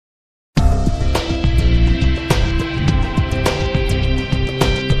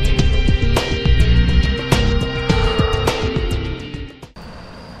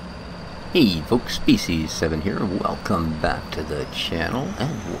Hey folks, Species7 here. Welcome back to the channel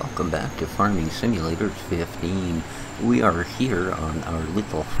and welcome back to Farming Simulator 15. We are here on our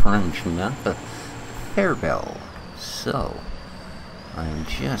little French map of Fairebel. So, I'm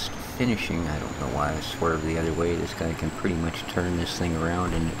just finishing, I don't know why I swerved the other way, this guy can pretty much turn this thing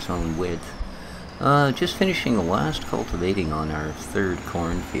around in its own width. Just finishing the last cultivating on our third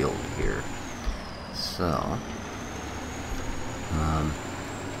cornfield here. So,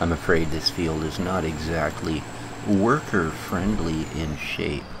 I'm afraid this field is not exactly worker-friendly in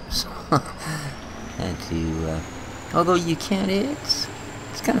shape, so had to, although you can't, it's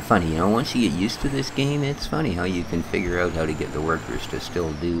kind of funny, you know, once you get used to this game, it's funny how you can figure out how to get the workers to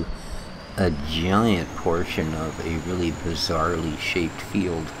still do a giant portion of a really bizarrely shaped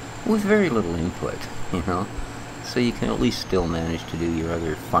field with very little input, you know, so you can at least still manage to do your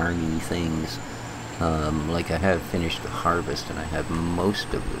other farming things. Like I have finished the harvest and I have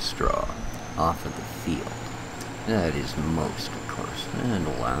most of the straw off of the field. That is most, of course. And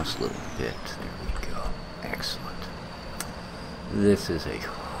the last little bit. There we go. Excellent. This is a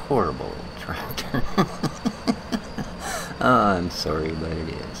horrible old tractor. I'm sorry, but it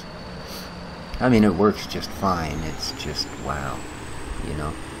is. I mean, it works just fine. It's just, wow. You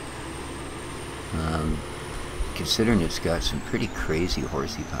know? Considering it's got some pretty crazy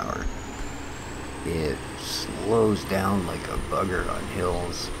horsey power. It slows down like a bugger on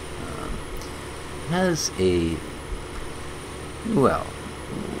hills. Has a, well,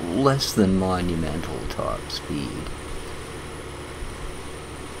 less than monumental top speed.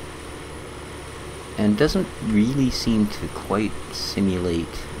 And doesn't really seem to quite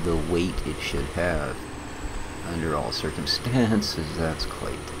simulate the weight it should have under all circumstances. That's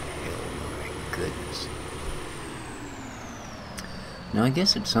quite the hell, my goodness. Now I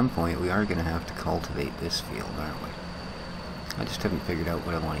guess at some point we are going to have to cultivate this field, aren't we? I just haven't figured out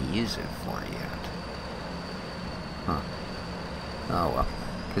what I want to use it for yet. Huh. Oh well.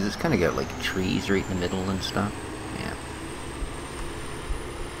 Because it's kind of got like trees right in the middle and stuff. Yeah.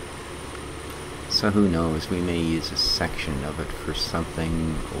 So who knows, we may use a section of it for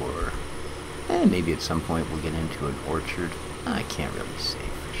something, or maybe at some point we'll get into an orchard. I can't really say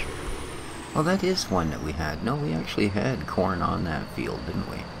for sure. Well, that is one that we had. No, we actually had corn on that field, didn't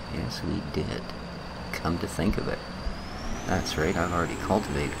we? Yes, we did. Come to think of it. That's right, I've already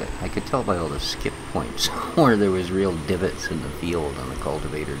cultivated it. I could tell by all the skip points where there was real divots in the field, and the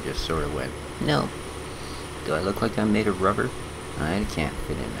cultivator just sort of went, no. Do I look like I'm made of rubber? I can't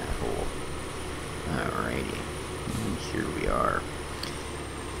fit in that hole. Alrighty. And here we are.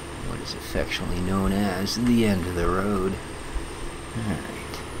 What is affectionately known as the end of the road. Alright.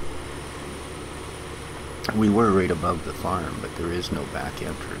 We were right above the farm, but there is no back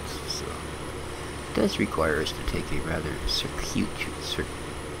entrance, so it does require us to take a rather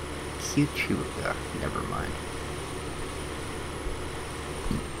never mind.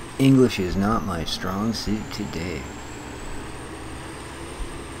 English is not my strong suit today.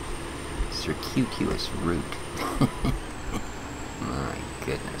 Circuitous route. My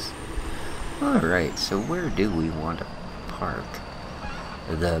goodness. Alright, so where do we want to park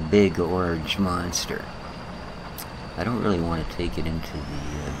the big orange monster? I don't really want to take it into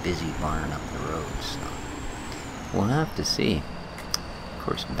the busy barn up the road, so we'll have to see. Of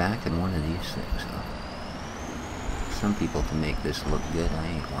course, back in one of these things, huh? Some people can make this look good. I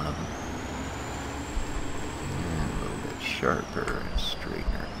ain't one of them. And a little bit sharper and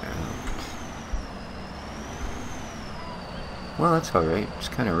straightener out. Well, that's alright. It's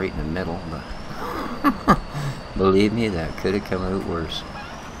kind of right in the middle, but believe me, that could have come out worse.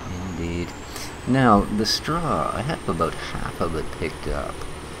 Indeed. Now, the straw, I have about half of it picked up,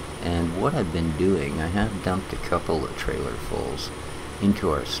 and what I've been doing, I have dumped a couple of trailerfuls into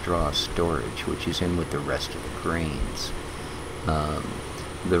our straw storage, which is in with the rest of the grains.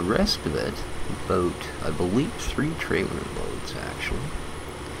 The rest of it, about, I believe, 3 trailer loads, actually,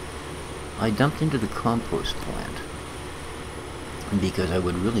 I dumped into the compost plant, because I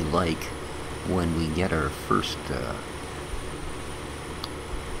would really like, when we get our first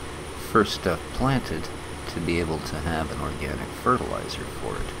stuff planted, to be able to have an organic fertilizer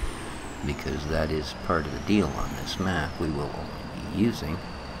for it, because that is part of the deal on this map. We will only be using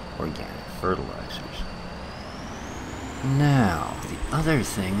organic fertilizers. Now, the other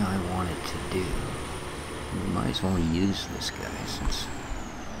thing I wanted to do, we might as well use this guy since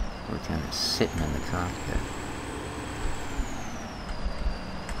we're kind of sitting in the cockpit.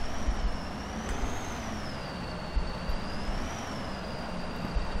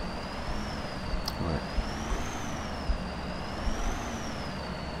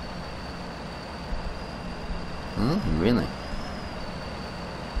 Really?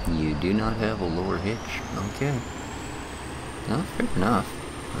 You do not have a lower hitch. Okay. No, fair enough.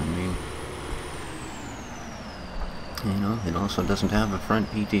 I mean, you know, it also doesn't have a front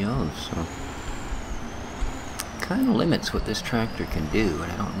PTO, so kind of limits what this tractor can do,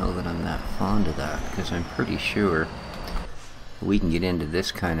 and I don't know that I'm that fond of that, because I'm pretty sure we can get into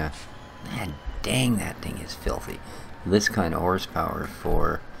this kind of, man, dang, that thing is filthy, this kind of horsepower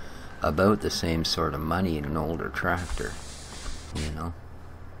for about the same sort of money in an older tractor, you know.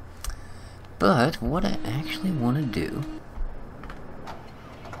 But what I actually want to do,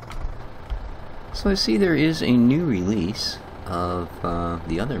 so I see there is a new release of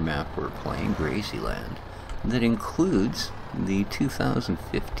the other map we're playing, Grazyland, that includes the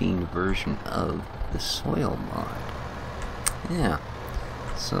 2015 version of the soil mod. Yeah,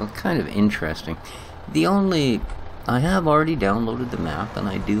 so kind of interesting. I have already downloaded the map, and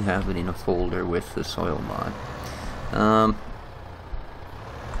I do have it in a folder with the soil mod.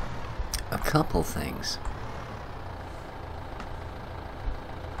 A couple things.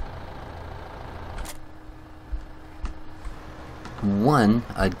 One,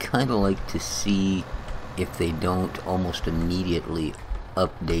 I'd kind of like to see if they don't almost immediately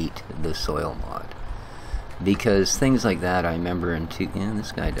update the soil mod. Because things like that, I remember yeah,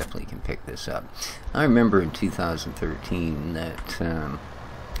 this guy definitely can pick this up. I remember in 2013 that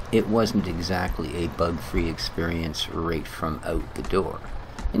it wasn't exactly a bug-free experience right from out the door.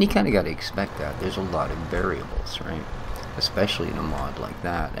 And you kind of got to expect that. There's a lot of variables, right? Especially in a mod like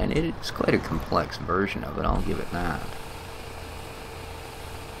that. And it's quite a complex version of it, I'll give it that.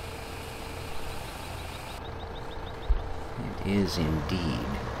 It is indeed.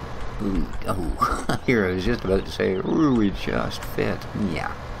 Ooh, oh, here I was just about to say, ooh, it just fit.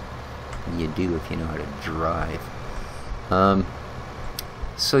 Yeah, you do if you know how to drive.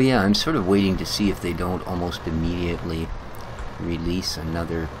 So yeah, I'm sort of waiting to see if they don't almost immediately release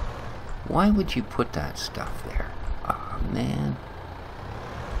another. Why would you put that stuff there? Oh man.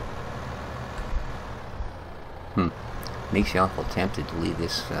 Makes you awful tempted to leave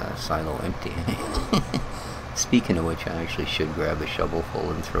this silo empty. Speaking of which, I actually should grab a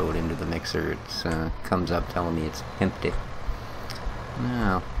shovelful and throw it into the mixer. It comes up telling me it's empty.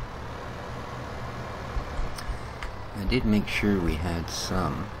 Now, I did make sure we had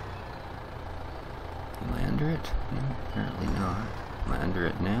some. Am I under it? No, apparently not. Am I under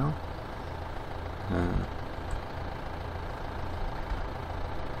it now?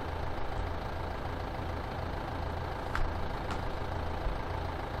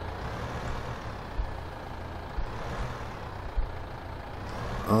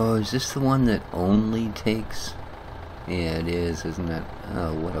 Oh, is this the one that only takes? Yeah, it is, isn't it?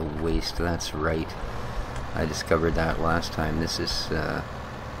 Oh, what a waste. That's right. I discovered that last time. This is, I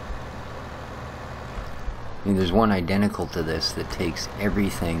mean, there's one identical to this that takes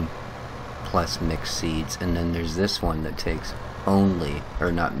everything plus mixed seeds, and then there's this one that takes only,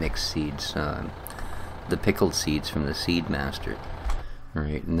 or not mixed seeds, the pickled seeds from the Seed Master.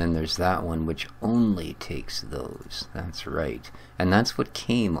 Right, and then there's that one which only takes those. That's right. And that's what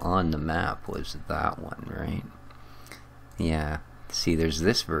came on the map, was that one, right? Yeah. See, there's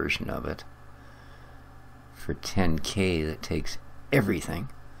this version of it for 10K that takes everything.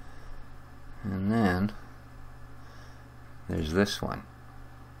 And then there's this one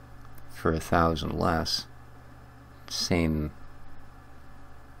for 1,000 less. Same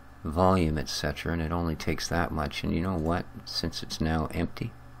volume, etc., and it only takes that much. And you know what, since it's now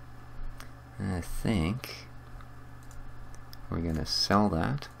empty, I think we're gonna sell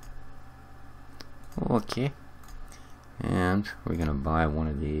that. Okay, and we're gonna buy one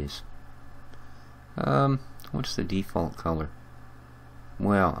of these. What's the default color?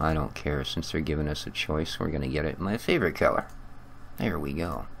 Well, I don't care, since they're giving us a choice. We're gonna get it in my favorite color. There we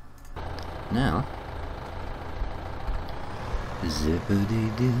go. Now,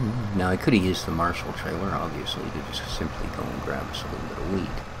 zippity-doo. Now, I could have used the Marshall trailer, obviously, to just simply go and grab us a little bit of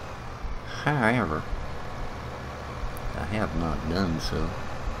wheat. However, I have not done so.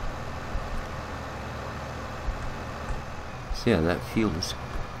 So yeah, that field is,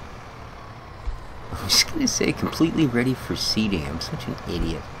 I'm just going to say, completely ready for seeding. I'm such an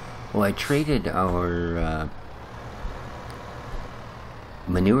idiot. Well, I traded our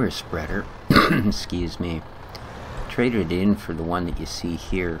manure spreader, excuse me, traded it in for the one that you see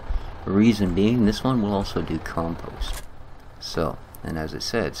here. The reason being, this one will also do compost. So, and as I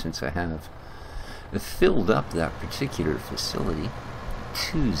said, since I have filled up that particular facility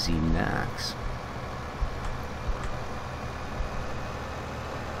to Z max,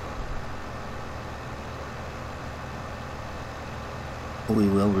 we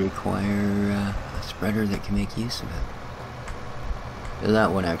will require a spreader that can make use of it.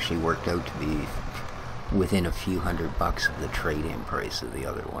 That one actually worked out to be within a few $100 of the trade-in price of the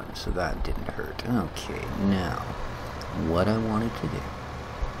other one, so that didn't hurt. Okay, now, what I wanted to do.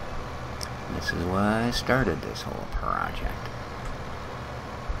 This is why I started this whole project.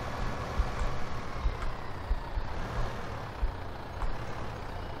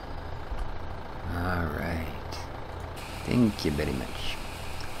 Alright. Thank you very much.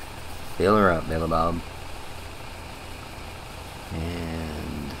 Fill her up, Billy Bob.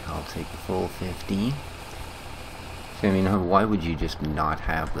 And I'll take the full 15. So, I mean, why would you just not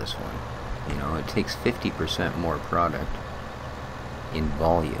have this one? You know, it takes 50% more product in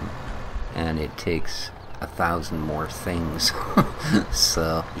volume, and it takes 1,000 more things.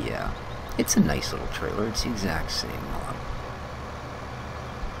 So, yeah. It's a nice little trailer. It's the exact same model.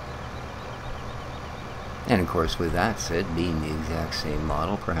 And of course, with that said, being the exact same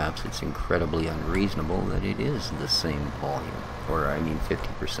model, perhaps it's incredibly unreasonable that it is the same volume. Or, I mean,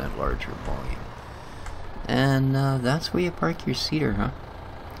 50% larger volume. And that's where you park your cedar, huh?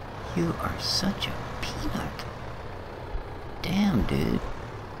 You are such a peanut. Damn, dude.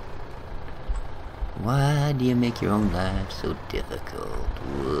 Why do you make your own life so difficult?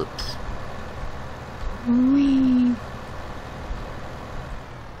 Whoops. Whee!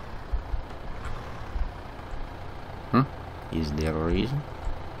 Is there a reason?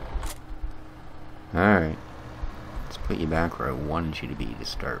 Alright. Let's put you back where I wanted you to be to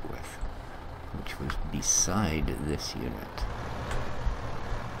start with, which was beside this unit.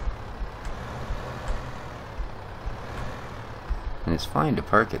 And it's fine to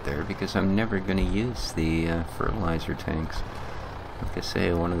park it there because I'm never going to use the fertilizer tanks. Like I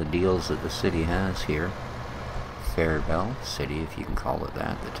say, one of the deals that the city has here, Fairebel city, if you can call it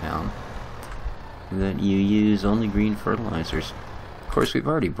that, the town, that you use only green fertilizers. Of course, we've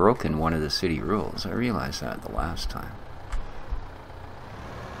already broken one of the city rules. I realized that the last time.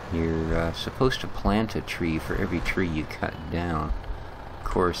 You're supposed to plant a tree for every tree you cut down. Of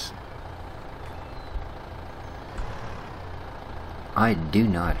course, I do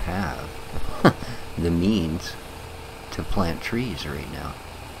not have the means to plant trees right now.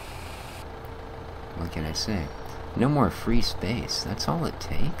 What can I say? No more free space. That's all it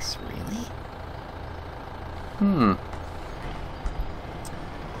takes, really? I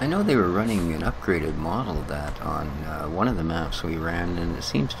know they were running an upgraded model of that on one of the maps we ran, and it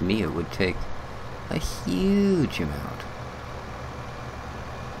seems to me it would take a huge amount.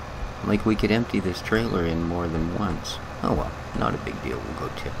 Like we could empty this trailer in more than once. Oh well, not a big deal. We'll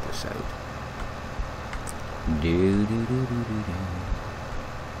go tip this out.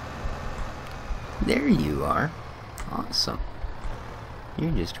 There you are. Awesome.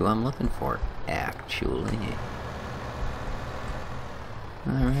 You're just who I'm looking for, actually.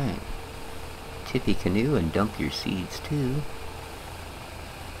 Alright. Tippy canoe and dump your seeds too.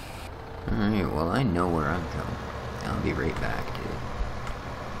 Alright, well I know where I'm going. I'll be right back, dude.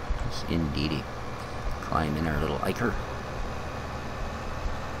 Just indeedy. Climb in our little Iker.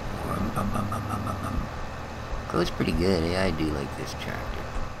 Goes pretty good, eh? I do like this tractor.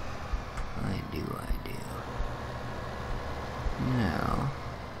 I do. Now...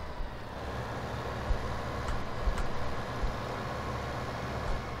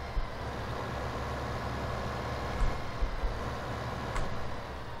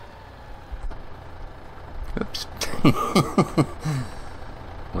 Oops.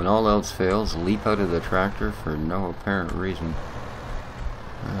 When all else fails, leap out of the tractor for no apparent reason.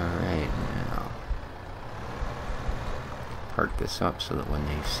 Alright, now... park this up so that when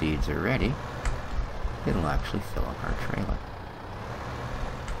these seeds are ready, it'll actually fill up our trailer.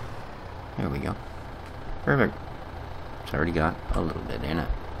 There we go. Perfect. It's already got a little bit in it.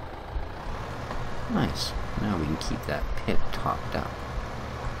 Nice. Now we can keep that pit topped up.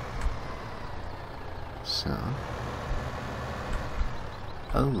 So...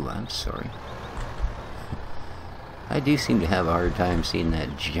 oh, I'm sorry. I do seem to have a hard time seeing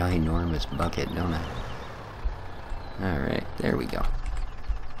that ginormous bucket, don't I? Alright, there we go.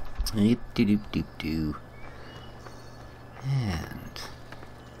 Doop-de-doop-doop-doo. And...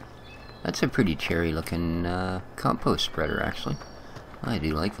 that's a pretty cherry looking compost spreader, actually. I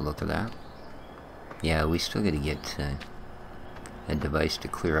do like the look of that. Yeah, we still gotta get a device to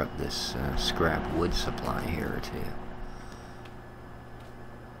clear up this scrap wood supply here too.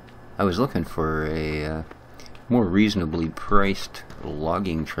 I was looking for a more reasonably priced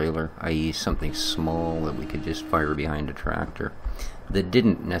logging trailer, i.e. something small that we could just fire behind a tractor, that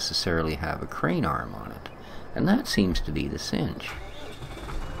didn't necessarily have a crane arm on it. And that seems to be the cinch.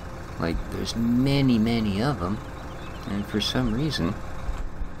 Like, there's many of them, and for some reason,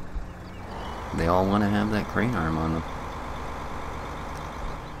 they all want to have that crane arm on them.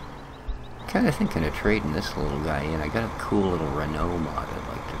 kind of thinking of trading this little guy in. I got a cool little Renault mod I'd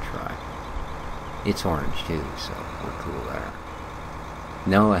like to try. It's orange too, so we're cool there.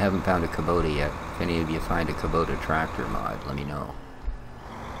 No, I haven't found a Kubota yet. If any of you find a Kubota tractor mod, let me know.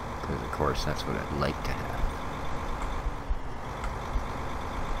 Because of course that's what I'd like to have.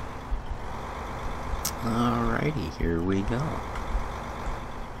 Alrighty, here we go.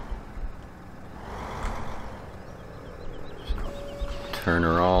 So, turn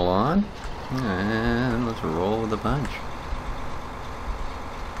her all on, and let's roll with the punch.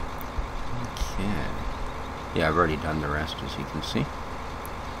 Okay. Yeah, I've already done the rest, as you can see.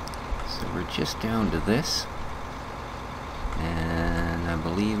 So we're just down to this. And I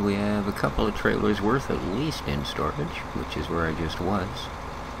believe we have a couple of trailers worth at least in storage, which is where I just was.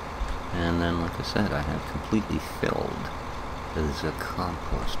 And then, like I said, I have completely filled the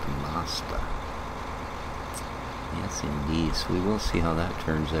compost master. Yes, indeed. So we will see how that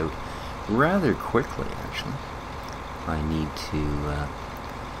turns out rather quickly, actually. I need to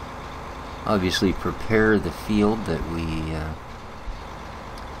obviously prepare the field that we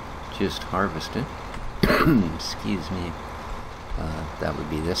just harvested. Excuse me. That would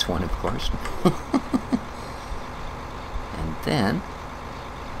be this one, of course. And then,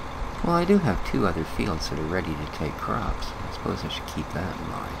 well, I do have 2 other fields that are ready to take crops. I suppose I should keep that in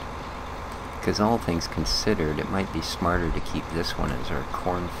mind. Because all things considered, it might be smarter to keep this one as our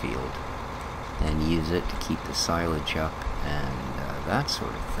cornfield and use it to keep the silage up and that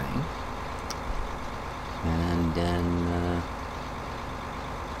sort of thing. And then,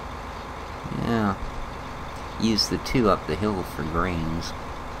 yeah, use the 2 up the hill for grains.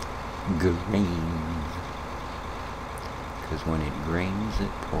 Grains. Because when it rains,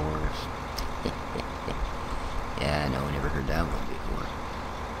 it pours. Yeah, no, I never heard that one before.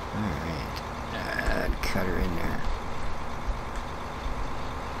 Alright. I'd cut her in there.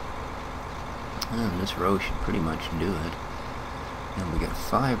 And this row should pretty much do it. And we got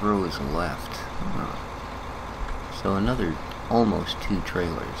 5 rows left. Oh. So another almost 2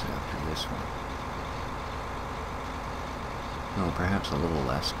 trailers after this one. No, perhaps a little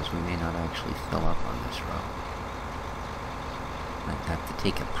less, because we may not actually fill up on this row. Might have to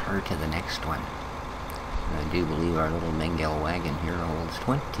take a part of the next one. And I do believe our little Mengele wagon here holds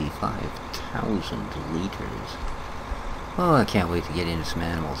 25,000 liters. Oh, I can't wait to get into some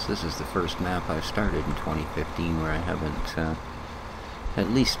animals. This is the first map I've started in 2015 where I haven't at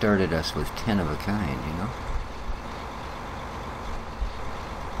least started us with 10 of a kind, you know?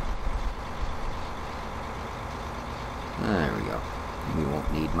 There we go. We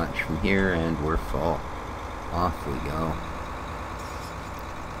won't need much from here, and we're full. Off we go.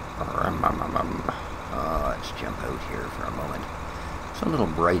 Oh, let's jump out here for a moment. It's a little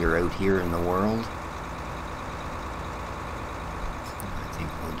brighter out here in the world. I think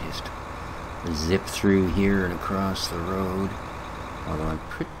we'll just zip through here and across the road. Although I'm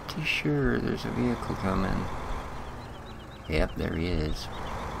pretty sure there's a vehicle coming. Yep, there he is.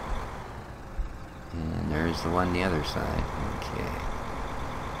 And there's the one the other side. Okay.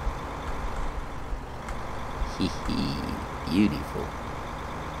 Hee hee. Beautiful.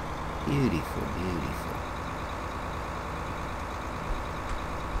 Beautiful, beautiful.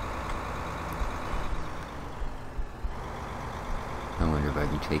 I wonder if I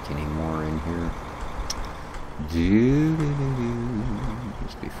can take any more in here.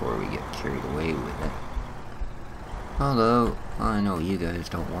 Just before we get carried away with it. Although, I know you guys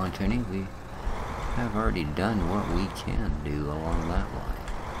don't want any. We have already done what we can do along that line.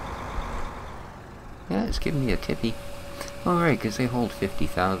 Yeah, it's giving me a tippy. Alright, because they hold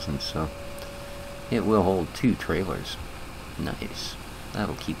 50,000, so it will hold 2 trailers. Nice.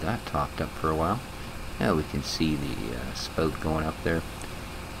 That'll keep that topped up for a while. Now we can see the spout going up there.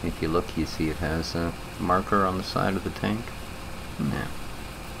 If you look, you see it has a marker on the side of the tank. Now,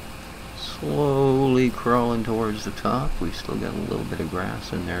 slowly crawling towards the top. We've still got a little bit of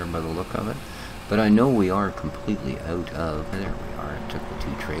grass in there by the look of it. But I know we are completely out of... There we are. It took the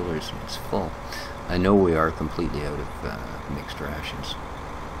 2 trailers and it's full. I know we are completely out of mixed rations.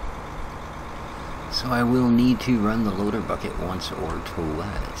 So I will need to run the loader bucket once or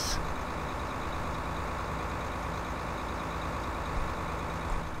twice.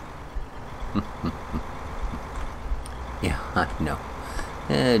 Yeah, I know.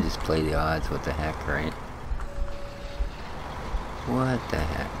 Just play the odds. What the heck, right? What the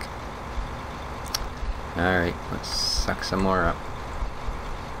heck? Alright, let's suck some more up.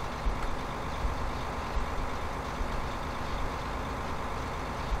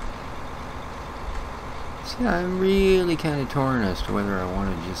 See, I'm really kind of torn as to whether I want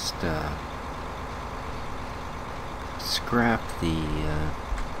to just scrap the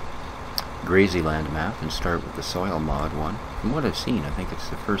Grazyland map and start with the soil mod one. From what I've seen, I think it's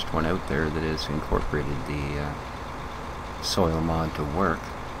the first one out there that has incorporated the soil mod to work.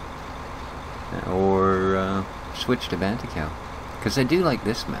 Or switch to Banticow. Because I do like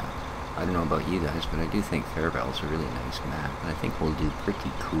this map. I don't know about you guys, but I do think Fairebel is a really nice map, and I think we'll do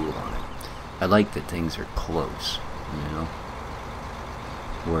pretty cool on it. I like that things are close, you know,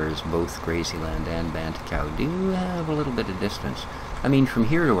 whereas both Grazyland and Banticow do have a little bit of distance. I mean, from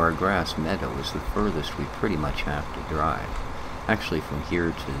here to our grass meadow is the furthest we pretty much have to drive. Actually, from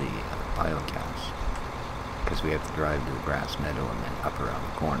here to the biogas, because we have to drive to the grass meadow and then up around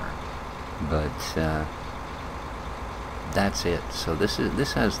the corner. But that's it. So this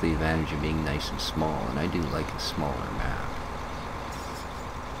has the advantage of being nice and small, and I do like a smaller map.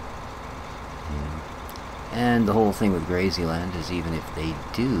 Yeah. And the whole thing with Grazyland is even if they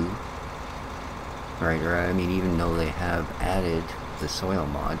do, right, or I mean even though they have added the soil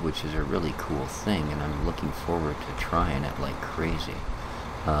mod, which is a really cool thing, and I'm looking forward to trying it like crazy.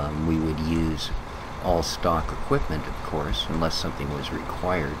 We would use all stock equipment, of course, unless something was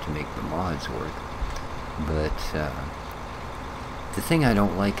required to make the mods work. But the thing I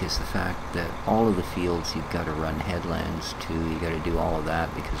don't like is the fact that all of the fields you've got to run headlands to, you got to do all of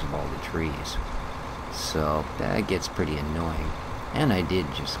that because of all the trees. So that gets pretty annoying. And I did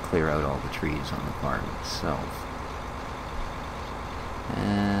just clear out all the trees on the farm itself.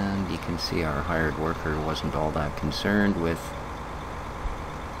 And you can see our hired worker wasn't all that concerned with,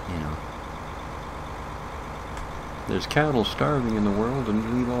 you know, there's cattle starving in the world and you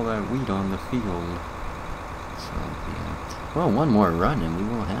leave all that wheat on the field. So, yeah. Well, one more run and we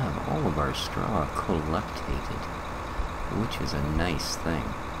will have all of our straw collected, which is a nice thing.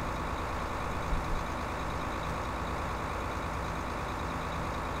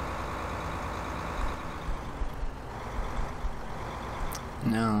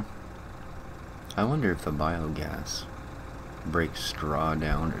 Now, I wonder if the biogas breaks straw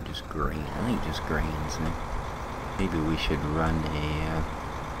down or just grain. I think just grains. Maybe we should run a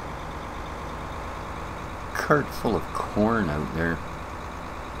cart full of corn out there,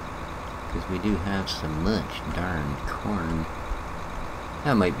 because we do have so much darned corn.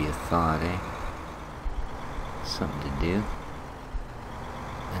 That might be a thought, eh? Something to do.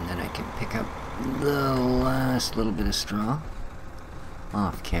 And then I can pick up the last little bit of straw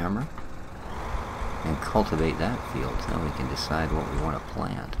off camera and cultivate that field. Now we can decide what we want to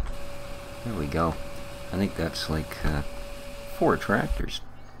plant. There we go. I think that's like 4 tractors.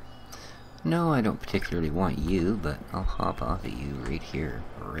 No, I don't particularly want you, but I'll hop off at you right here,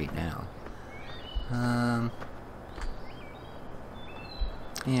 right now.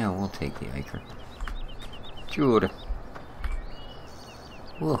 Yeah, we'll take the Iker. Sure.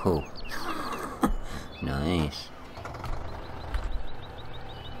 Whoa. Nice.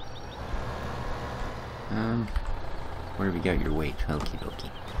 Where have you got your weight? Okie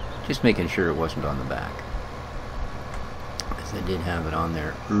dokie. Just making sure it wasn't on the back, because I did have it on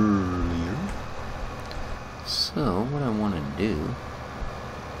there earlier. So, what I want to do,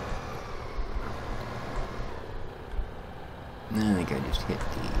 I think I just hit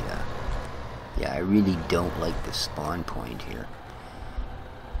the, yeah, I really don't like the spawn point here.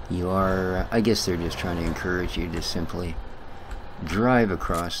 You are, I guess they're just trying to encourage you to simply drive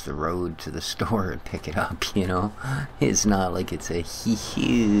across the road to the store and pick it up, you know? It's not like it's a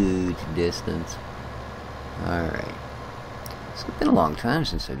huge distance. Alright. So it's been a long time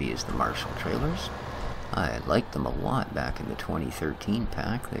since I've used the Marshall trailers. I liked them a lot back in the 2013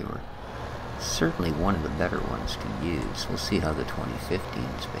 pack. They were certainly one of the better ones to use. We'll see how the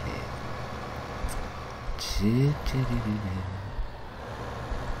 2015s behave.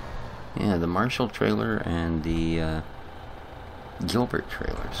 Yeah, the Marshall trailer and the Gilbert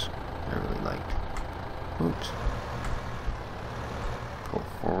trailers I really liked. Oops. Pull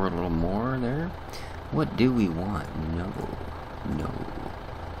forward a little more there. What do we want? No. No.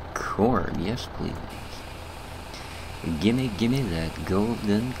 Corn. Yes, please. Gimme that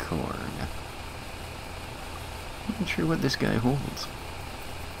golden corn. I'm not sure what this guy holds.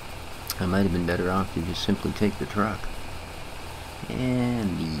 I might have been better off to just simply take the truck.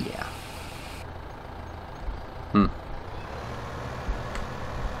 And yeah.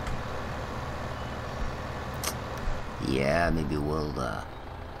 Yeah, maybe we'll, well,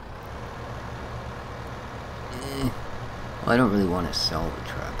 I don't really want to sell the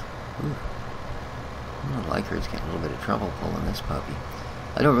truck. Ooh. I like her. It's getting a little bit of trouble pulling this puppy.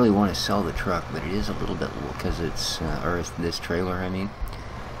 I don't really want to sell the truck, but it is a little bit, because it's, or this trailer, I mean.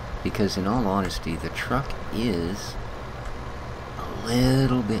 Because in all honesty, the truck is a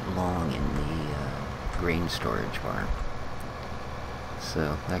little bit long in the grain storage barn.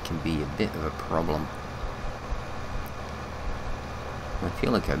 so that can be a bit of a problem. I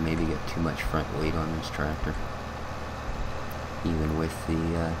feel like I maybe got too much front weight on this tractor, even with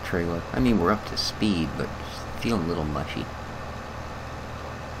the trailer. I mean, we're up to speed, but just feeling a little mushy.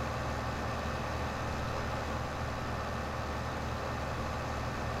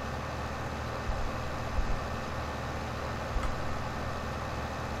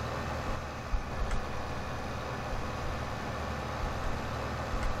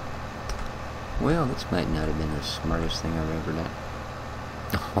 Well, this might not have been the smartest thing I've ever done.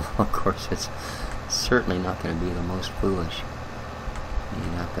 Of course, it's certainly not going to be the most foolish.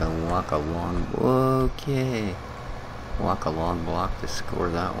 You have to walk a long... Okay. Walk a long block to score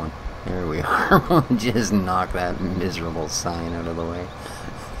that one. There we are. Just knock that miserable sign out of the way.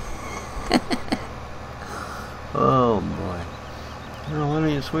 Oh, boy. Oh, why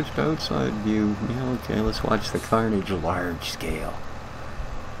don't you switch to outside view? Yeah, okay, let's watch the carnage large scale.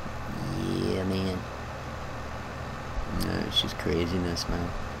 Yeah, man. No, it's just craziness, man.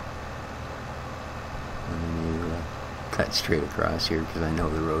 I'm going to cut straight across here because I know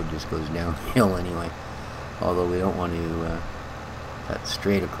the road just goes downhill anyway. Although we don't want to cut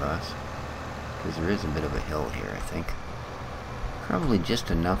straight across because there is a bit of a hill here, I think. Probably just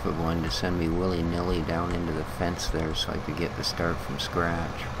enough of one to send me willy-nilly down into the fence there so I could get the start from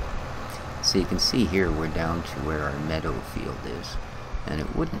scratch. So you can see here we're down to where our meadow field is. And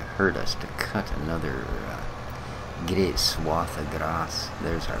it wouldn't hurt us to cut another great swath of grass.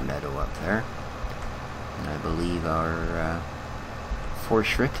 There's our meadow up there. And I believe our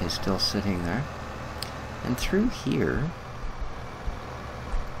Forschritt is still sitting there. And through here,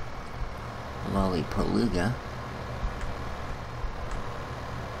 Lollipalooza.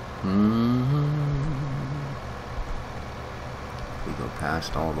 We go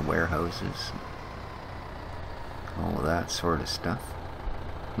past all the warehouses, all of that sort of stuff.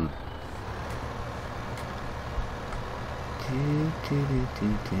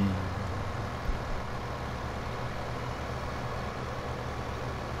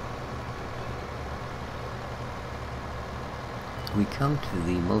 We come to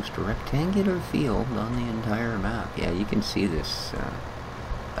the most rectangular field on the entire map. Yeah, you can see this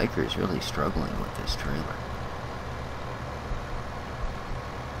biker is really struggling with this trailer.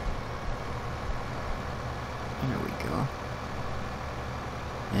 There we go.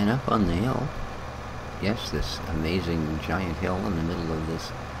 And up on the hill, yes, this amazing giant hill in the middle of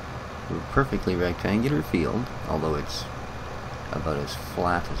this perfectly rectangular field, although it's about as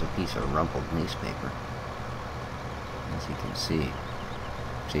flat as a piece of rumpled newspaper. As you can see.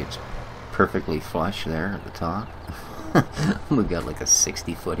 See, it's perfectly flush there at the top. We've got like a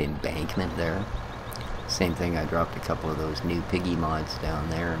 60-foot embankment there. Same thing, I dropped a couple of those new piggy mods down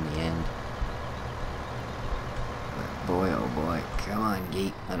there in the end. But boy, oh boy, come on,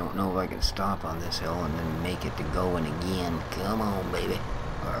 Gate. I don't know if I can stop on this hill and then make it to going again. Come on, baby.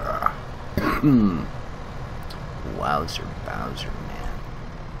 Wowzer Bowser, man.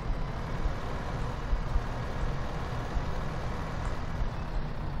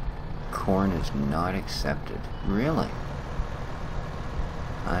 Corn is not accepted. Really?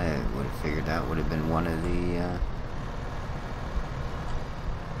 I would have figured that would have been one of the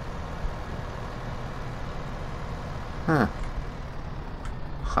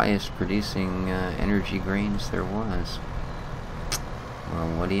highest producing energy grains there was. Well,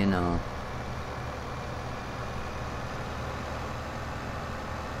 what do you know?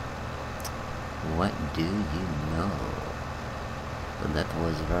 What do you know? But that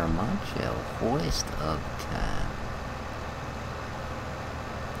was very much a waste of time.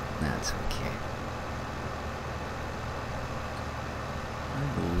 That's okay. I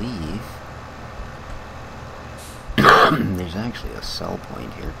believe there's actually a sell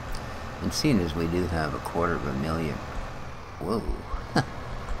point here. And seeing as we do have 250,000... Whoa.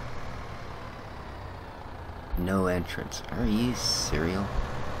 No entrance. Are you serial?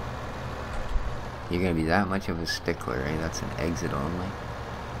 You're gonna be that much of a stickler, eh? That's an exit only?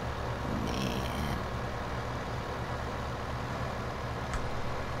 Man.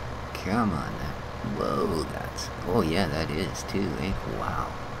 Come on now. Whoa, that's... Oh yeah, that is too, eh? Wow.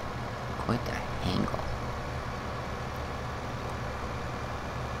 Quite the angle.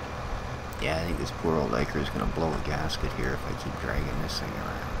 Yeah, I think this poor old Iker is gonna blow a gasket here if I keep dragging this thing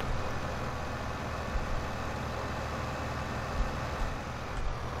around.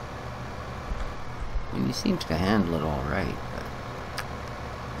 I mean, he seems to handle it alright, but...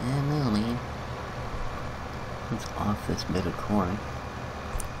 I don't know, man. Let's off this bit of corn.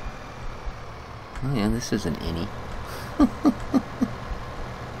 Oh yeah, this is an innie.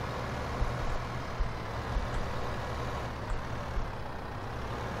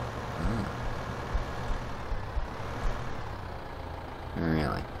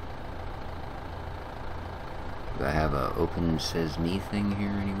 Really? Do I have a open says me thing here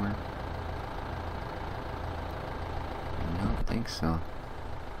anywhere? I don't think so.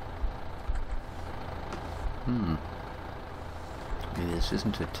 Maybe this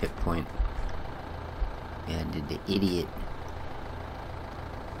isn't a tip point. Yeah, did the idiot.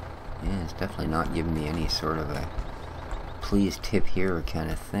 Yeah, it's definitely not giving me any sort of a please tip here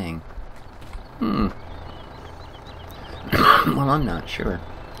kind of thing. Well, I'm not sure.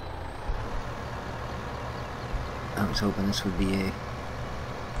 I was hoping this would be a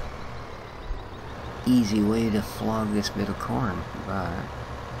easy way to flog this bit of corn, but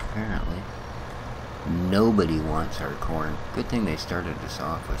apparently nobody wants our corn. Good thing they started us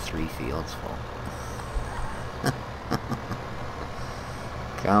off with 3 fields full.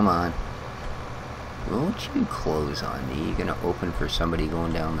 Come on. Won't you close on me? You're gonna open for somebody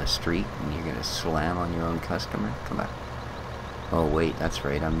going down the street and you're gonna slam on your own customer? Come on. Oh wait, that's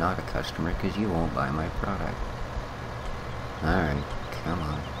right, I'm not a customer because you won't buy my product. Alright, come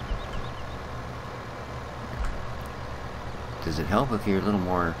on. Does it help if you're a little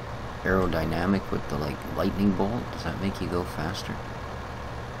more aerodynamic with the lightning bolt? Does that make you go faster?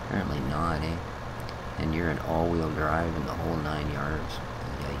 Apparently not, eh? And you're an all-wheel drive in the whole 9 yards.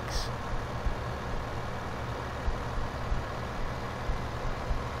 Yikes.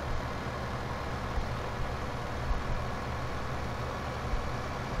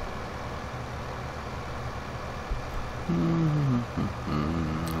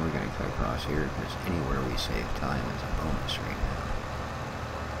 We're gonna cut across here because anywhere we save time is a bonus right now.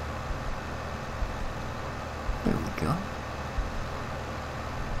 There we go.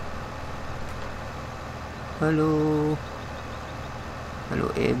 Hello. Hello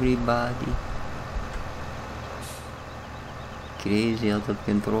everybody. Crazy out of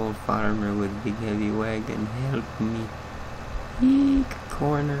control farmer with big heavy wagon, help me. Eek,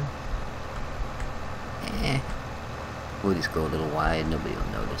 corner. We'll just go a little wide, nobody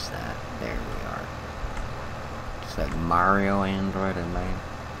will notice that. There we are. Just like Mario Android and man.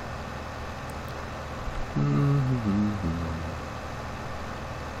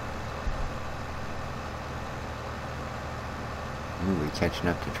 Ooh, we're catching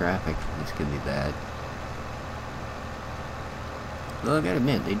up to traffic. This could be bad. Well, I gotta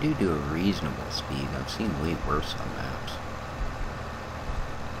admit, they do a reasonable speed. I've seen way worse on maps.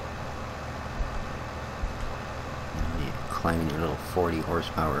 Climbing your little 40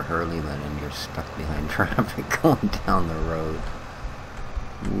 horsepower Hurleyman and you're stuck behind traffic going down the road.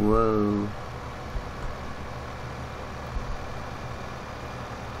 Whoa.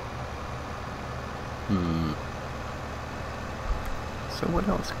 So what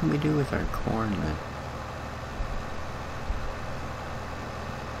else can we do with our corn then?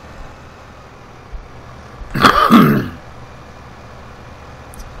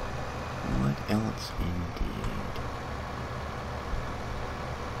 What else indeed?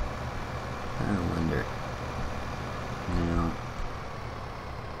 I wonder. Now,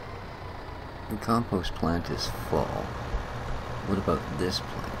 the compost plant is full. What about this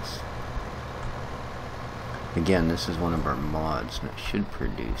place? Again, this is one of our mods, and it should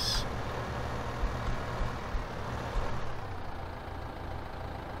produce.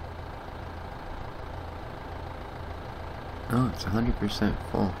 Oh, it's 100%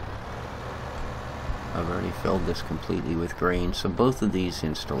 full. I've already filled this completely with grain, so both of these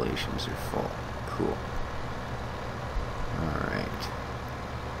installations are full. Cool. Alright.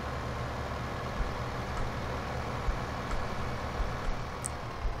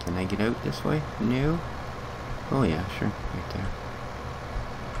 Can I get out this way? No? Oh yeah, sure. Right there.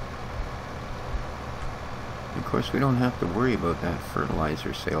 Of course, we don't have to worry about that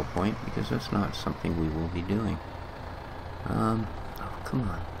fertilizer sale point, because that's not something we will be doing. Oh, come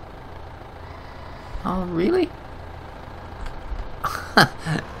on. Oh, really?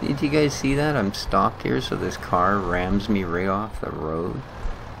 Did you guys see that? I'm stopped here, so this car rams me right off the road.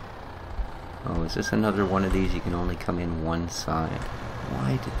 Oh, is this another one of these you can only come in one side?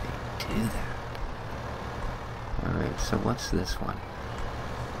 Why did they do that? Alright, so what's this one?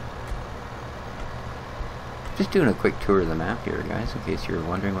 Just doing a quick tour of the map here, guys, in case you're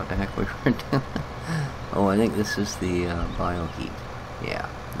wondering what the heck we were doing. Oh, I think this is the bioheat. Yeah,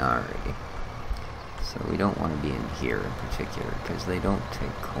 alrighty. So we don't want to be in here in particular, because they don't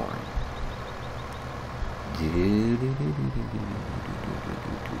take corn.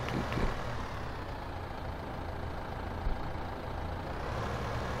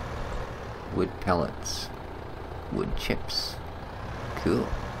 Wood pellets. Wood chips. Cool.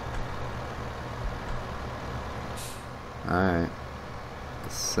 Alright.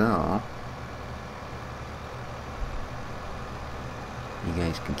 So You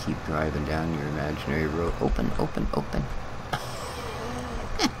guys can keep driving down your imaginary road. Open, open, open.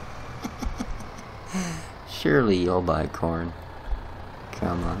 Surely you'll buy corn.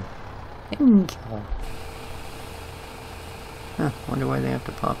 Come on. Huh, wonder why they have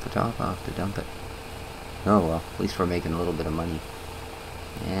to pop the top off to dump it. Oh well, at least we're making a little bit of money.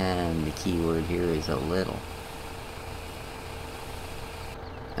 And the key word here is a little.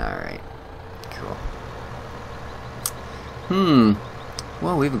 Alright, cool.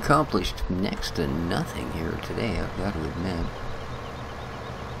 Well, we've accomplished next to nothing here today, I've got to admit.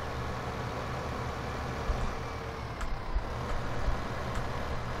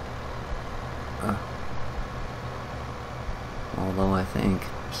 Although I think,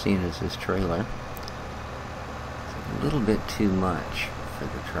 seeing as this trailer, it's a little bit too much for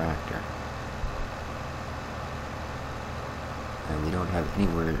the tractor. And we don't have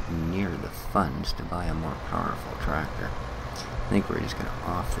anywhere near the funds to buy a more powerful tractor. I think we're just going to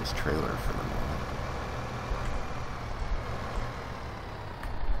off this trailer for the moment.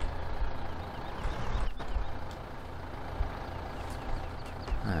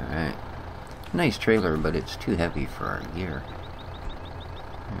 Alright. Nice trailer, but it's too heavy for our gear.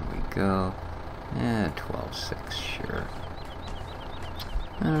 There we go. 12.6, sure.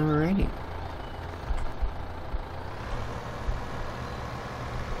 Alrighty.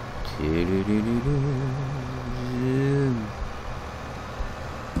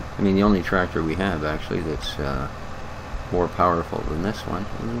 I mean, the only tractor we have, actually, that's more powerful than this one,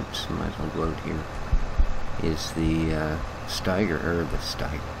 oops, might as well go out here, is the Steiger, or the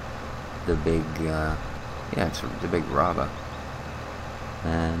Steiger, the big, yeah, it's the big Raba.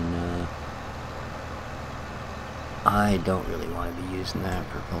 And I don't really want to be using that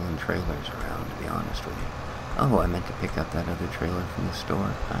for pulling trailers around, to be honest with you. Oh, I meant to pick up that other trailer from the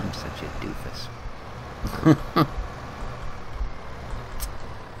store. I'm such a doofus.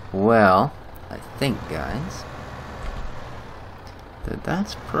 Well, I think, guys,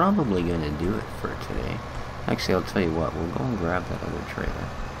 that's probably going to do it for today. Actually, I'll tell you what, we'll go and grab that other trailer.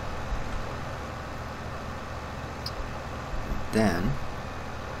 Then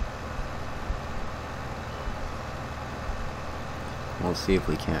we'll see if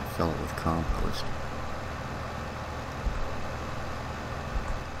we can't fill it with compost.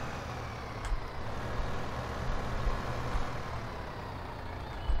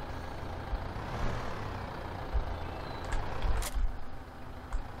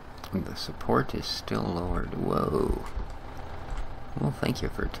 The support is still lowered. Whoa. Well, thank you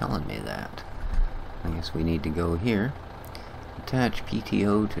for telling me that. I guess we need to go here. Attach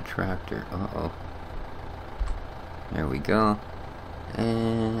PTO to tractor. Uh-oh. There we go.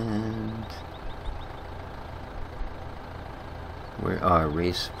 And where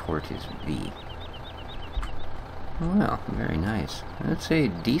raise support is V. Well, very nice. That's a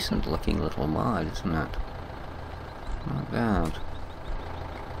decent looking little mod, isn't it? Not bad.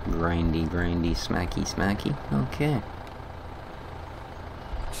 Grindy, grindy, smacky, smacky. Okay.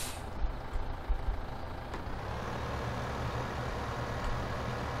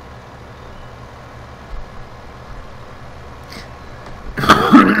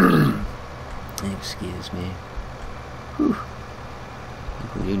 Excuse me. Whew. I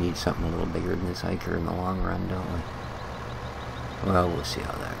think we do need something a little bigger than this hiker in the long run, don't we? Well, we'll see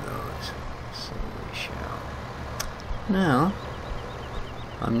how that goes. So we shall. Now,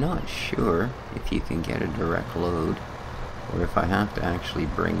 I'm not sure if you can get a direct load, or if I have to actually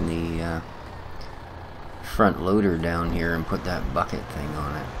bring the front loader down here and put that bucket thing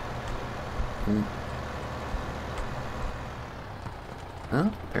on it.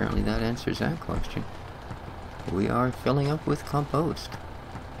 Well, apparently that answers that question. We are filling up with compost.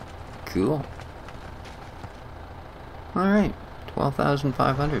 Cool. Alright,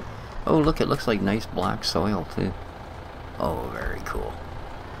 12,500. Oh, look, it looks like nice black soil, too. Oh, very cool.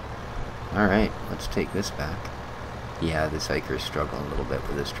 Alright, let's take this back. Yeah, this hiker's struggling a little bit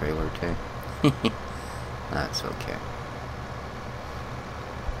with this trailer, too. That's okay.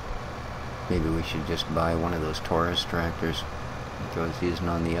 Maybe we should just buy one of those Taurus tractors that I was using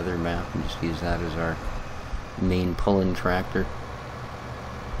on the other map and just use that as our main pulling tractor.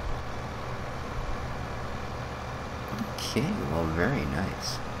 Okay, well, very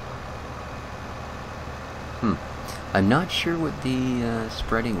nice. I'm not sure what the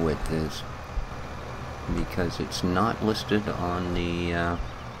spreading width is, because it's not listed on the,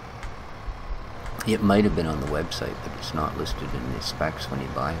 it might have been on the website, but it's not listed in the specs when you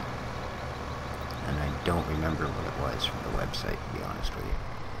buy it. And I don't remember what it was from the website, to be honest with you.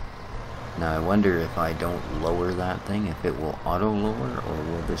 Now I wonder if I don't lower that thing, if it will auto-lower, or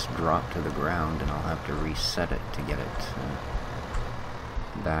will this drop to the ground and I'll have to reset it to get it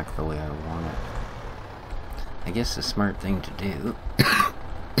back the way I want it. I guess the smart thing to do,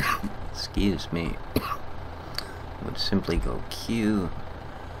 excuse me, would simply go Q,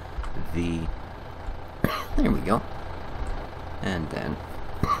 V, there we go, and then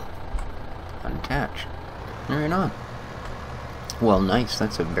unattach. Right on. Well, nice.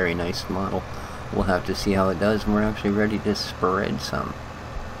 That's a very nice model. We'll have to see how it does when we're actually ready to spread some.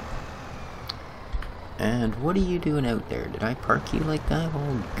 And what are you doing out there? Did I park you like that,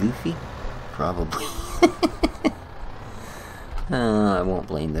 all goofy? Probably. I won't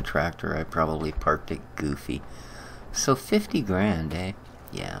blame the tractor. I probably parked it goofy. So 50 grand, eh?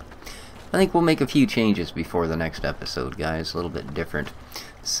 Yeah. I think we'll make a few changes before the next episode, guys. A little bit different.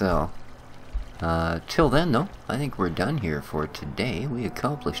 So, till then, though, I think we're done here for today. We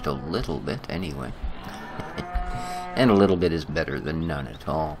accomplished a little bit, anyway. And a little bit is better than none at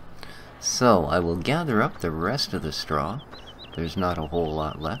all. So, I will gather up the rest of the straw. There's not a whole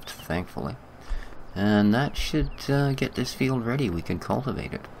lot left, thankfully. And that should get this field ready. We can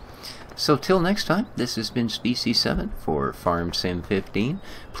cultivate it. So till next time, this has been Species 7 for Farm Sim 15.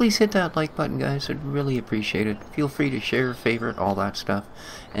 Please hit that like button, guys. I'd really appreciate it. Feel free to share, favorite, all that stuff.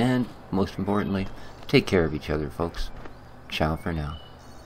 And most importantly, take care of each other, folks. Ciao for now.